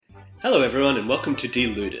Hello everyone and welcome to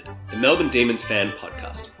Deluded, the Melbourne Demons fan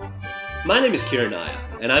podcast. My name is Kieran Naya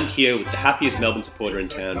and I'm here with the happiest Melbourne supporter in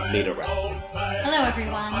town, Nita Rapp. Hello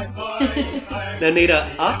everyone. Now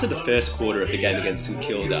Nita, after the first quarter of the game against St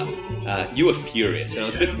Kilda, you were furious and I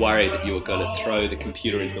was a bit worried that you were going to throw the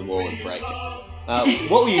computer into the wall and break it.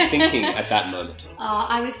 What were you thinking at that moment?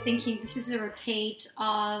 I was thinking this is a repeat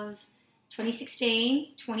of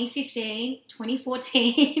 2016, 2015,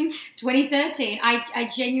 2014, 2013. I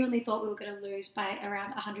genuinely thought we were going to lose by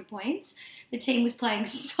around 100 points. The team was playing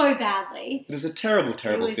so badly. It was a terrible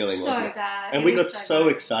feeling, wasn't it? So bad. And we got so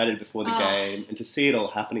excited before the game, and to see it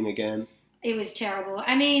all happening again. It was terrible.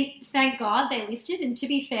 I mean, thank God they lifted, and to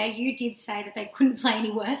be fair, you did say that they couldn't play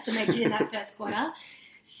any worse than they did in that first quarter.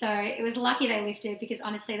 So it was lucky they lifted because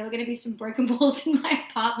honestly there were going to be some broken balls in my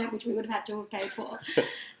apartment which we would have had to have paid for.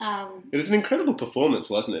 It was an incredible performance,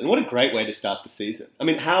 wasn't it? And what a great way to start the season. I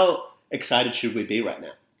mean, how excited should we be right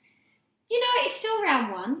now? You know, it's still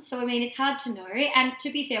round one, so I mean, it's hard to know. And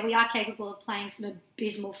to be fair, we are capable of playing some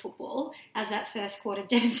abysmal football, as that first quarter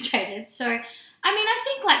demonstrated. So, I mean, I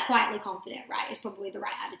think quietly confident, right, is probably the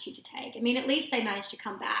right attitude to take. I mean, at least they managed to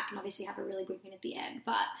come back and obviously have a really good win at the end,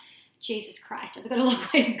 but Jesus Christ, they've got a long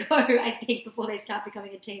way to go, I think, before they start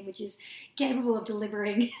becoming a team which is capable of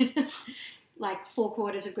delivering 4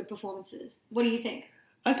 quarters of good performances. What do you think?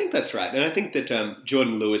 I think that's right. And I think that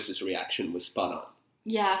Jordan Lewis's reaction was spot on.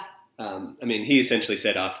 Yeah. I mean, he essentially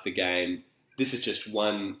said after the game, this is just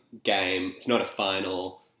one game. It's not a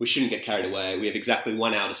final. We shouldn't get carried away. We have exactly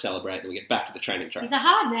 1 hour to celebrate and we get back to the training track. He's a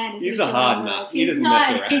hard man, isn't he? He's a hard man. He doesn't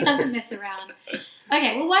mess around. He doesn't mess around.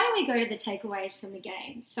 Okay, well, why don't we go to the takeaways from the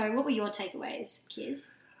game? So what were your takeaways, Kiz?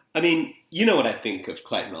 I mean, you know what I think of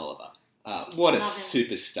Clayton Oliver. What a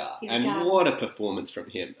superstar. And what a performance from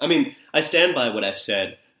him. I mean, I stand by what I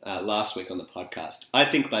said last week on the podcast. I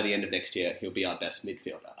think by the end of next year, he'll be our best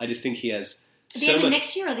midfielder. I just think he has At the end of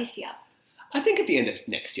next year or this year? I think at the end of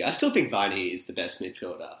next year. I still think Viney is the best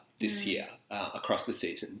midfielder this year across the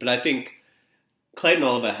season. But I think Clayton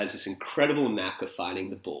Oliver has this incredible knack of finding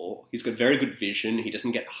the ball. He's got very good vision. He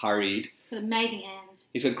doesn't get hurried. He's got amazing hands.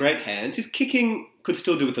 He's got great hands. His kicking could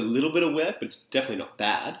still do with a little bit of work, but it's definitely not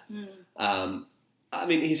bad. I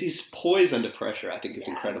mean, his poise under pressure, I think, is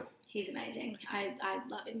incredible. He's amazing. I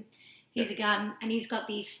love him. He's a gun, and he's got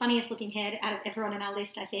the funniest looking head out of everyone in our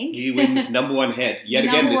list, I think. He wins number one head yet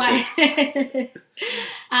again this week.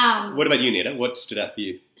 What about you, Nita? What stood out for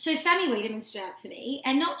you? So Sammy Wiedemann stood out for me,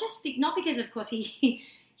 and not because, of course, he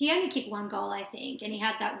only kicked 1 goal, I think, and he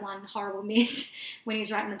had that one horrible miss when he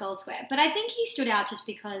was right in the goal square. But I think he stood out just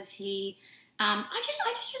because he, I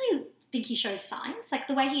just really think he shows signs, like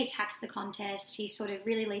the way he attacks the contest. He sort of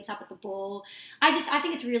really leads up at the ball. I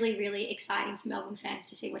think it's really, really exciting for Melbourne fans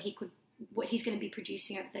to see what he's going to be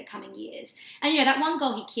producing over the coming years. And that 1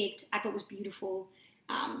 goal he kicked, I thought was beautiful.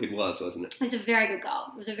 It was, wasn't it? It was a very good goal.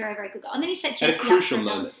 It was a very, very good goal. And then he set Jesse up for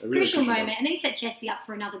another crucial moment. And then he set Jesse up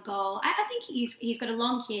for another goal. I think he's got a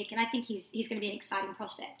long kick, and I think he's going to be an exciting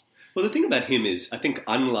prospect. Well, the thing about him is, I think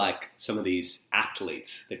unlike some of these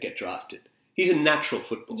athletes that get drafted, he's a natural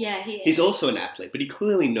footballer. Yeah, he is. He's also an athlete, but he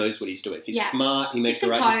clearly knows what he's doing. He's smart. He makes the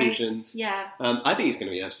right decisions. Yeah. I think he's going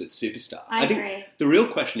to be an absolute superstar. I think agree. The real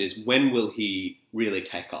question is, when will he really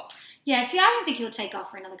take off? Yeah, see, I don't think he'll take off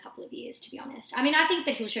for another couple of years, to be honest. I mean, I think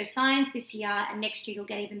that he'll show signs this year, and next year he'll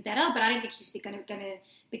get even better, but I don't think he's going to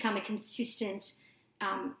become a consistent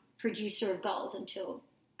producer of goals until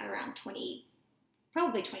around probably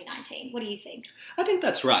 2019. What do you think? I think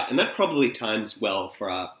that's right, and that probably times well for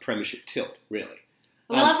our premiership tilt, really.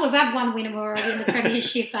 Well, we've had 1 win and we're already in the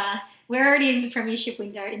premiership. We're already in the premiership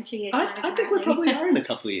window in 2 years' time. I think we probably are in a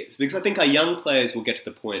couple of years, because I think our young players will get to the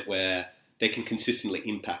point where they can consistently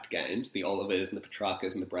impact games, the Olivers and the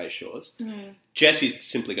Petrarcas and the Brayshaws. Jesse's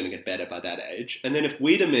simply going to get better by that age. And then if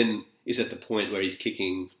Wiedemann is at the point where he's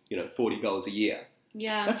kicking 40 goals a year,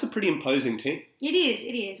 that's a pretty imposing team. It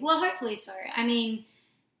is. Well, hopefully so. I mean,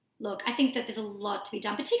 look, I think that there's a lot to be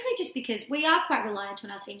done, particularly just because we are quite reliant on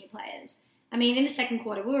our senior players. I mean, in the second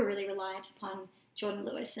quarter, we were really reliant upon Jordan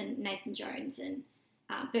Lewis and Nathan Jones and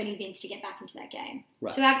Bernie Vince to get back into that game.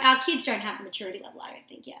 Right. So our kids don't have the maturity level, I don't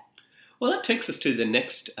think, yet. Well, that takes us to the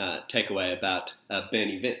next takeaway about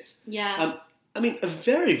Bernie Vince. Yeah. I mean, a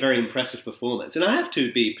very, very impressive performance. And I have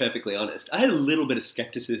to be perfectly honest, I had a little bit of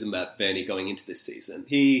skepticism about Bernie going into this season.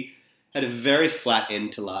 He had a very flat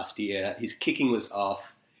end to last year. His kicking was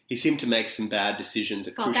off. He seemed to make some bad decisions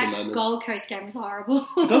at crucial moments. That Gold Coast game was horrible.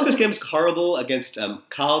 The Gold Coast game was horrible against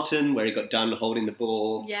Carlton, where he got done holding the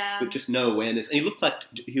ball with just no awareness. And he looked like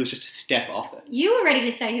he was just a step off it. You were ready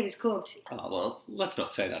to say he was cooked. Oh, well, let's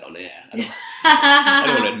not say that on air. I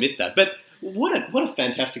don't want to admit that. But What a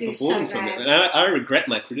fantastic He was so performance from great. him. And I regret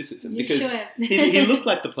my criticism You because should. he looked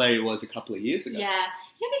like the player he was a couple of years ago. Yeah,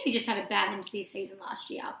 he obviously just had a bad end to the season last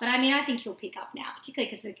year. But I mean, I think he'll pick up now, particularly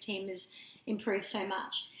because the team has improved so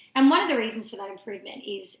much. And one of the reasons for that improvement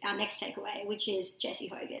is our next takeaway, which is Jesse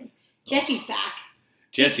Hogan. Jesse's back.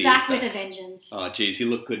 Jesse He's back is with a vengeance. Oh, geez, he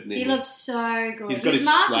looked good. Didn't He looked so good. He's got his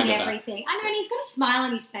marking swagger back. everything. I know, and he's got a smile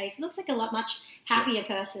on his face. He looks like a much happier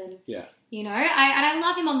person. Yeah. You know, I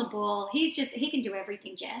love him on the ball. He can do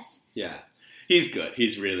everything, Jess. Yeah. He's good.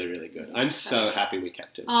 He's really, really good. I'm so happy we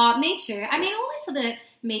kept him. Oh, me too. I mean, all this other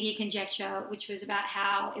media conjecture, which was about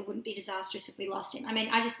how it wouldn't be disastrous if we lost him. I mean,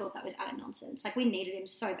 I just thought that was utter nonsense. Like, we needed him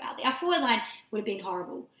so badly. Our forward line would have been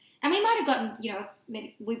horrible. And we might have gotten,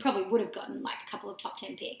 maybe we probably would have gotten like a couple of top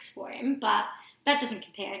 10 picks for him, but that doesn't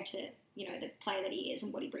compare to, the player that he is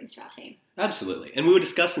and what he brings to our team. Absolutely. And we were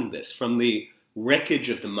discussing this from the wreckage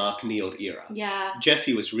of the Mark Neeld era. Yeah.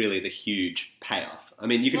 Jesse was really the huge payoff. I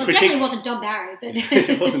mean, you can It critique... definitely wasn't Don Barry, but...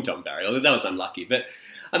 It wasn't Don Barry, although that was unlucky. But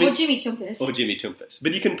I mean, or Jimmy Tumpus. Or Jimmy Tumpus.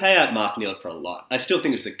 But you can pay out Mark Neeld for a lot. I still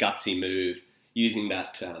think it was a gutsy move using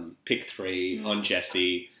that pick 3 on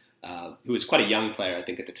Jesse, who was quite a young player, I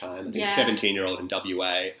think, at the time. I think a 17-year-old in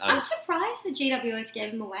WA. I'm surprised the GWS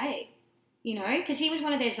gave him away, because he was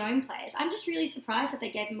one of their zone players. I'm just really surprised that they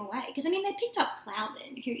gave him away. Because, I mean, they picked up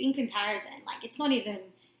Plowman, who, in comparison, it's not even...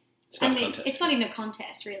 It's not a contest. It's not even a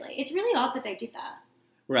contest, really. It's really odd that they did that.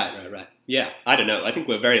 Right. Yeah, I don't know. I think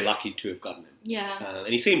we're very lucky to have gotten him. Yeah. And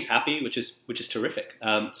he seems happy, which is terrific.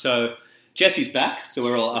 So Jesse's back, so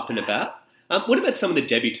we're all up and about. What about some of the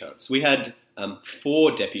debutants? We had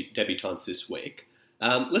 4 debutants this week.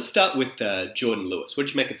 Let's start with Jordan Lewis. What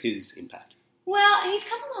did you make of his impact? Well, he's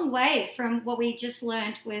come a long way from what we just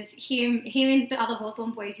learnt was him and the other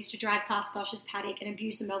Hawthorn boys used to drive past Gosh's paddock and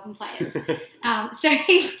abuse the Melbourne players. So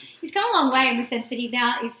he's come a long way in the sense that he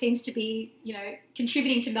now seems to be,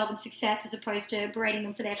 contributing to Melbourne's success as opposed to berating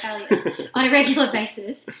them for their failures on a regular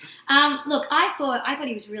basis. Look, I thought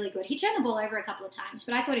he was really good. He turned the ball over a couple of times,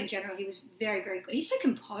 but I thought in general he was very, very good. He's so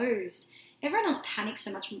composed. Everyone else panics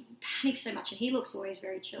so much, and he looks always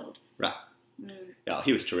very chilled. Right. Yeah,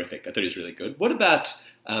 he was terrific. I thought he was really good. What about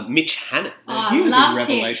Mitch Hannon? He was a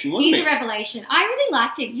revelation, wasn't he? He's a revelation. I really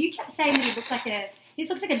liked him. You kept saying that he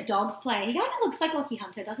looks like a Dogs player. He kind of looks like Lockie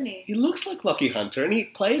Hunter, doesn't he? He looks like Lockie Hunter, and he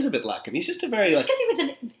plays a bit like him. He's just a very... Just because he was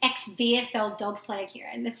an ex-VFL Dogs player,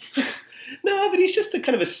 Kieran. No, but he's just a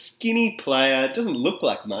kind of a skinny player. Doesn't look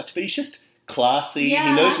like much, but he's just classy. Yeah,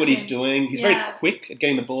 he knows I what liked he's him. doing. He's very quick at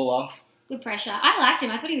getting the ball off. Good pressure. I liked him.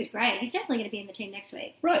 I thought he was great. He's definitely going to be in the team next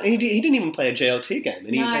week. Right, and he didn't even play a JLT game.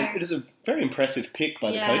 And No. it was a very impressive pick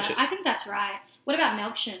by the coaches. I think that's right. What about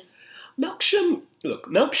Melksham? Melksham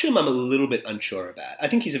I'm a little bit unsure about. I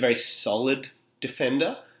think he's a very solid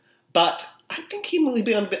defender, but I think he will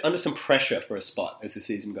be under some pressure for a spot as the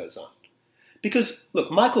season goes on. Because, look,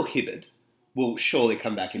 Michael Hibberd will surely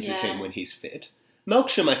come back into the team when he's fit.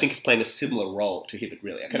 Melksham, I think, is playing a similar role to Hibberd,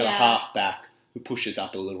 really. A kind of a half-back who pushes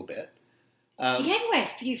up a little bit. He gave away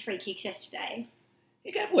a few free kicks yesterday.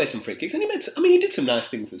 He gave away some free kicks, and he did some nice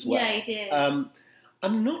things as well. Yeah, he did.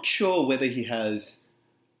 I'm not sure whether he has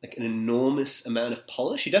an enormous amount of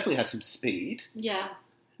polish. He definitely has some speed. Yeah,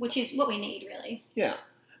 which is what we need, really. Yeah,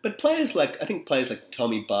 but players like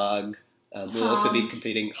Tommy Bugg will also be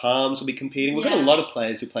competing. Harms will be competing. We've got a lot of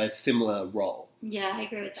players who play a similar role. Yeah, I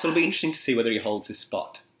agree with that. So it'll be interesting to see whether he holds his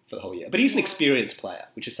spot for the whole year. But he's an experienced player,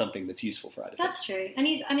 which is something that's useful for our defence. That's true. And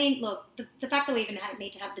the fact that we even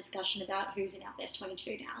need to have a discussion about who's in our best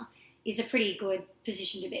 22 now is a pretty good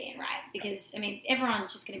position to be in, right? Because,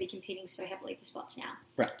 everyone's just going to be competing so heavily for spots now.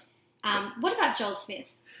 Right. What about Joel Smith?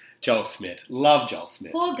 Joel Smith. Love Joel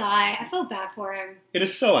Smith. Poor guy. I feel bad for him. It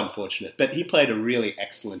is so unfortunate, but he played a really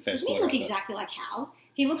excellent first Doesn't he look exactly like Hal?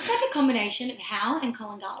 He looks like a combination of Hal and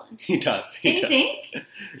Colin Garland. He does. Don't you think?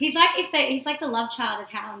 He's like the love child of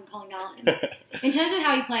Hal and Colin Garland. In terms of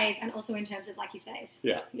how he plays and also in terms of his face.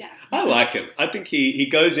 Yeah. Yeah. I like him. I think he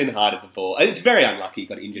goes in hard at the ball. It's very unlucky he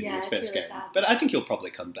got injured in his first really game. sad. But I think he'll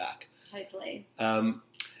probably come back. Hopefully.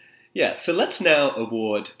 So let's now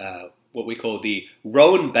award what we call the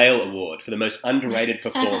Rowan Bale Award for the most underrated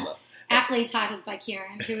performer. Aptly titled by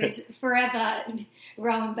Kieran, who is forever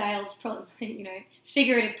Rowan Bale's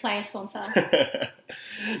figurative player sponsor.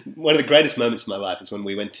 One of the greatest moments of my life is when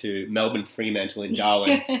we went to Melbourne Fremantle in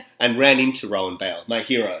Darwin and ran into Rowan Bale, my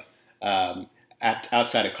hero,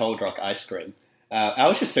 outside of Cold Rock Ice Cream. I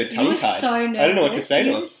was just so tongue-tied. You were so nervous. I don't know what to say to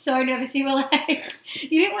him. You were so nervous. You were like,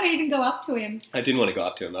 you didn't want to even go up to him. I didn't want to go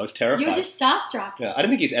up to him. I was terrified. You were just starstruck. Yeah, I don't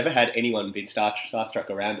think he's ever had anyone being starstruck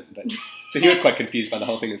around him. But so he was quite confused by the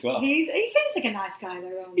whole thing as well. He seems like a nice guy,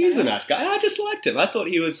 though. He's a nice guy. I just liked him. I thought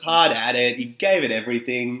he was hard at it. He gave it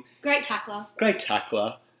everything. Great tackler.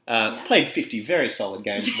 Played 50 very solid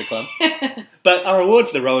games for the club. But our award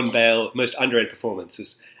for the Rowan Bale most underrated performance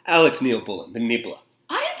is Alex Neil-Bullen, the nibbler.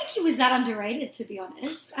 I don't think he was that underrated, to be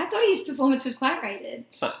honest. I thought his performance was quite rated.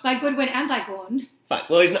 Fine. By Goodwin and by Gawn. Fine.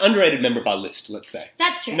 Well, he's an underrated member of our list, let's say.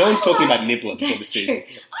 That's true. No one's talking about Nibbler before the season. True.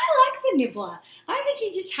 I like the nibbler. I think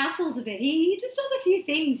he just hassles a bit. He just does a few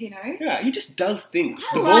things, you know. Yeah, he just does things.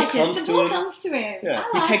 The ball ball comes to him. Yeah,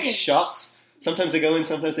 I like he takes him. shots. Sometimes they go in,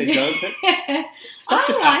 sometimes they don't. But stuff I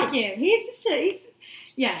just like happens. him.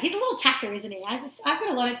 He's a little tacker, isn't he? I've got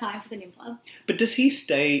a lot of time for the nibbler. But does he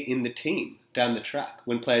stay in the team down the track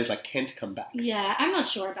when players like Kent come back? Yeah, I'm not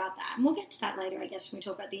sure about that. And we'll get to that later, I guess, when we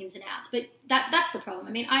talk about the ins and outs. But that's the problem.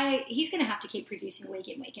 I mean, he's going to have to keep producing week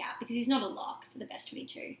in, week out because he's not a lock for the best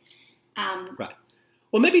 22. Right.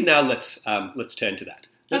 Well, maybe now let's turn to that.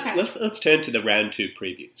 Let's turn to the round 2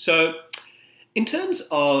 preview. So, in terms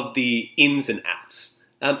of the ins and outs,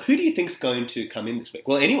 who do you think's going to come in this week?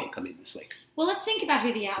 Will anyone come in this week? Well, let's think about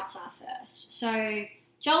who the outs are first. So,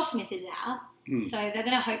 Joel Smith is out. So they're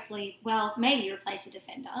going to hopefully, maybe replace a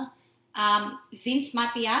defender. Vince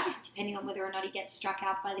might be out, depending on whether or not he gets struck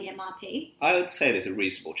out by the MRP. I would say there's a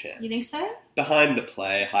reasonable chance. You think so? Behind the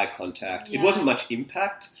play, high contact. Yeah. It wasn't much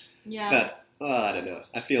impact. Yeah. But I don't know.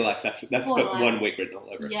 I feel like that's got 1 week written all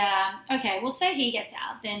over it. Yeah. Okay. Well, say he gets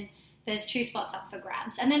out, then there's 2 spots up for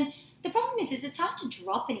grabs, and then the problem is it's hard to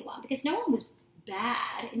drop anyone because no one was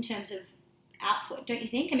bad in terms of output, don't you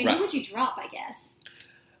think? I mean, right. Who would you drop? I guess.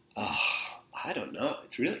 I don't know.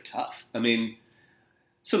 It's really tough. I mean,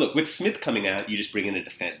 so look, with Smith coming out, you just bring in a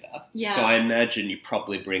defender. Yeah. So I imagine you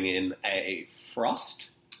probably bring in a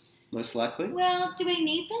Frost, most likely. Well, do we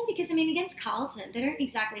need them? Because, I mean, against Carlton, they don't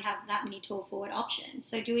exactly have that many tall forward options.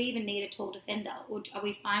 So do we even need a tall defender? Or are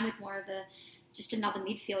we fine with more of just another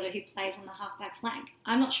midfielder who plays on the half-back flank?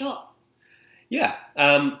 I'm not sure. Yeah,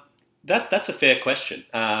 that's a fair question.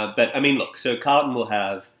 But, I mean, look, so Carlton will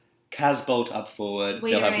have Casbolt up forward.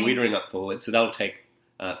 They'll have Wiedering up forward. So they'll take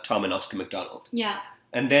Tom and Oscar McDonald. Yeah.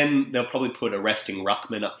 And then they'll probably put a resting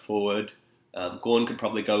Ruckman up forward. Gawn could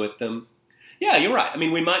probably go with them. Yeah, you're right. I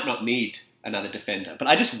mean, we might not need another defender, but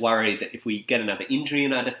I just worry that if we get another injury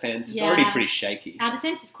in our defence, it's already pretty shaky. Our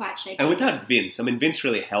defence is quite shaky. And without Vince, I mean, Vince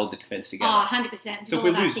really held the defence together. Oh, 100%. So if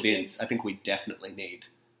we lose Vince, I think we definitely need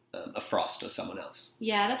a Frost or someone else.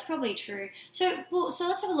 Yeah, that's probably true. So let's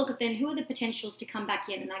have a look at then who are the potentials to come back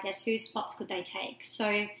in, and I guess whose spots could they take?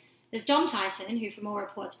 So there's Dom Tyson, who from all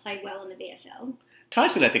reports played well in the VFL.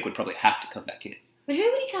 Tyson, I think, would probably have to come back in. But who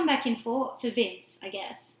would he come back in for? For Vince, I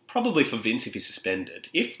guess. Probably for Vince if he's suspended.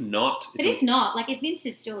 If not... If Vince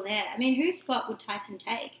is still there, I mean, whose spot would Tyson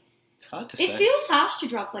take? It's hard to say. It feels harsh to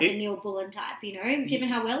drop a Neil-Bullen type, given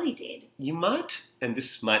how well he did. You might, and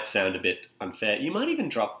this might sound a bit unfair, you might even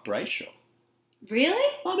drop Brayshaw.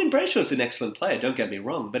 Really? Well, I mean, Brayshaw's an excellent player, don't get me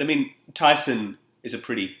wrong. But, I mean, Tyson is a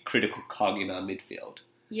pretty critical cog in our midfield.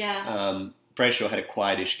 Yeah. Brayshaw had a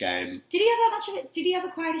quietish game. Did he have that much of it? Did he have a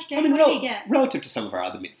quietish game? I mean, what did he get? Relative to some of our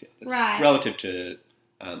other midfielders. Right. Relative to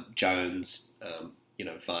Jones,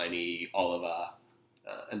 Viney, Oliver,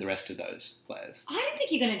 and the rest of those players. I don't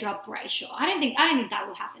think you're going to drop Brayshaw. I don't think that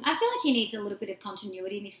will happen. I feel like he needs a little bit of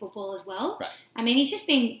continuity in his football as well. Right. I mean, he's just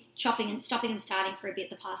been stopping and starting for a bit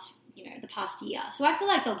the past year. So I feel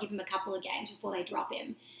like they'll give him a couple of games before they drop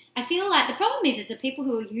him. I feel like the problem is the people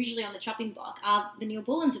who are usually on the chopping block are the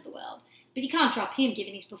Neil-Bullens of the world. But you can't drop him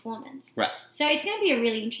given his performance. Right. So it's going to be a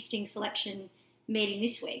really interesting selection meeting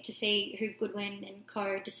this week to see who Goodwin and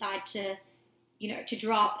co decide to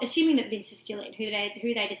drop, assuming that Vince is still in, who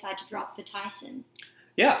they decide to drop for Tyson.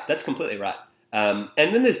 Yeah, that's completely right. And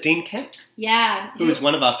then there's Dean Kent. Yeah. Who is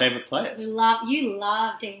one of our favourite players. You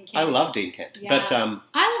love Dean Kent. I love Dean Kent. Yeah. But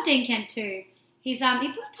I love Dean Kent too. He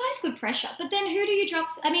plays good pressure. But then who do you drop?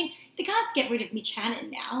 I mean, they can't get rid of Mitch Hannon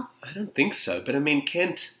now. I don't think so. But I mean,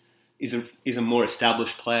 Kent is a more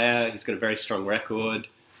established player. He's got a very strong record.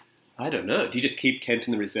 I don't know. Do you just keep Kent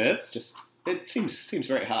in the reserves? It seems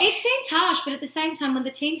very harsh. It seems harsh, but at the same time, when the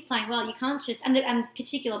team's playing well, you can't just and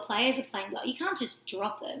particular players are playing well, you can't just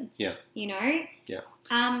drop them. Yeah. Yeah.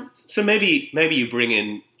 So maybe you bring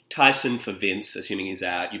in Tyson for Vince, assuming he's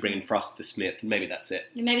out. You bring in Frost for Smith, and maybe that's it.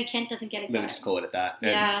 Maybe Kent doesn't get a go. Maybe just call it at that.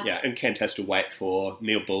 And Kent has to wait for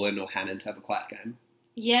Neil-Bullen or Hannon to have a quiet game.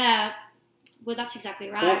 Yeah. Well, that's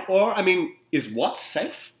exactly right. Or I mean, is Watts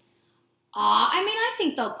safe? I mean,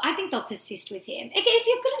 I think they'll persist with him. If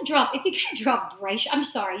you're gonna drop Brayshaw, I'm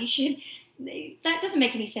sorry, you should. That doesn't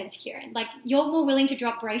make any sense, Kieran. Like, you're more willing to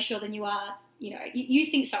drop Brayshaw than you are. You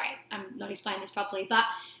think. Sorry, I'm not explaining this properly, but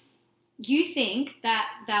you think that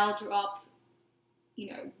they'll drop,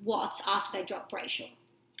 Watts after they drop Brayshaw.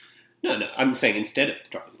 No, I'm saying instead of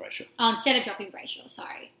dropping Brayshaw. Oh, instead of dropping Brayshaw,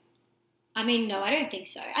 sorry. I mean, no, I don't think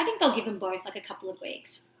so. I think they'll give them both like a couple of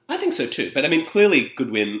weeks. I think so too, but I mean, clearly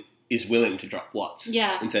Goodwin is willing to drop Watts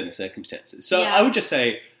in certain circumstances. So I would just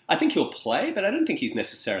say, I think he'll play, but I don't think he's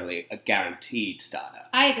necessarily a guaranteed starter.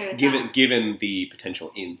 I agree with that. Given the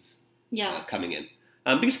potential ins coming in.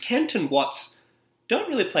 Because Kent and Watts don't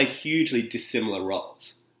really play hugely dissimilar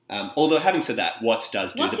roles. Although, having said that, Watts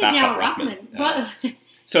does do Watts the backup ruckman.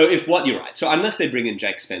 So you're right. So unless they bring in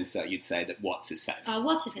Jake Spencer, you'd say that Watts is safe.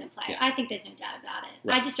 Watts is going to play. Yeah. I think there's no doubt about it.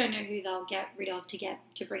 Right. I just don't know who they'll get rid of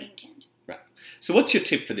to bring in Kent. Right. So what's your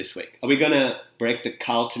tip for this week? Are we going to break the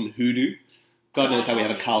Carlton hoodoo? God knows how we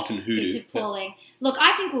have a Carlton hoodoo. It's appalling. Look,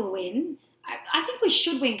 I think we'll win. I think we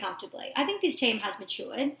should win comfortably. I think this team has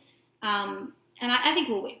matured, and I think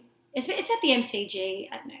we'll win. It's at the MCG.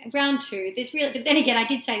 I don't know, round 2. But then again, I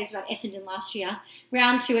did say this about Essendon last year.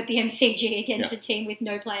 Round 2 at the MCG against a team with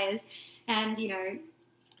no players, and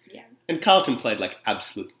And Carlton played like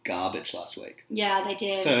absolute garbage last week. Yeah, they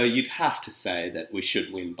did. So you'd have to say that we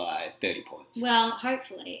should win by 30 points. Well,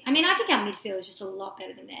 hopefully. I mean, I think our midfield is just a lot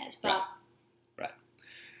better than theirs, but right.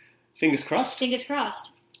 Fingers crossed. Fingers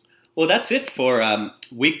crossed. Well, that's it for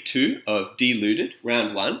week 2 of Deluded,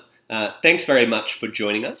 round 1. Thanks very much for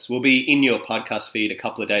joining us. We'll be in your podcast feed a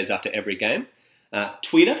couple of days after every game.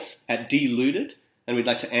 Tweet us at Deluded, and we'd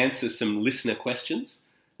like to answer some listener questions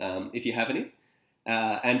if you have any.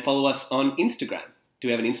 And follow us on Instagram. Do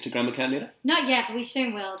we have an Instagram account, Nita? Not yet, but we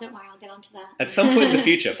soon will. Don't worry, I'll get onto that. At some point in the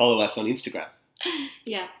future, follow us on Instagram.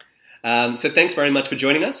 Yeah. So thanks very much for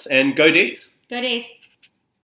joining us, and go D's. Go D's.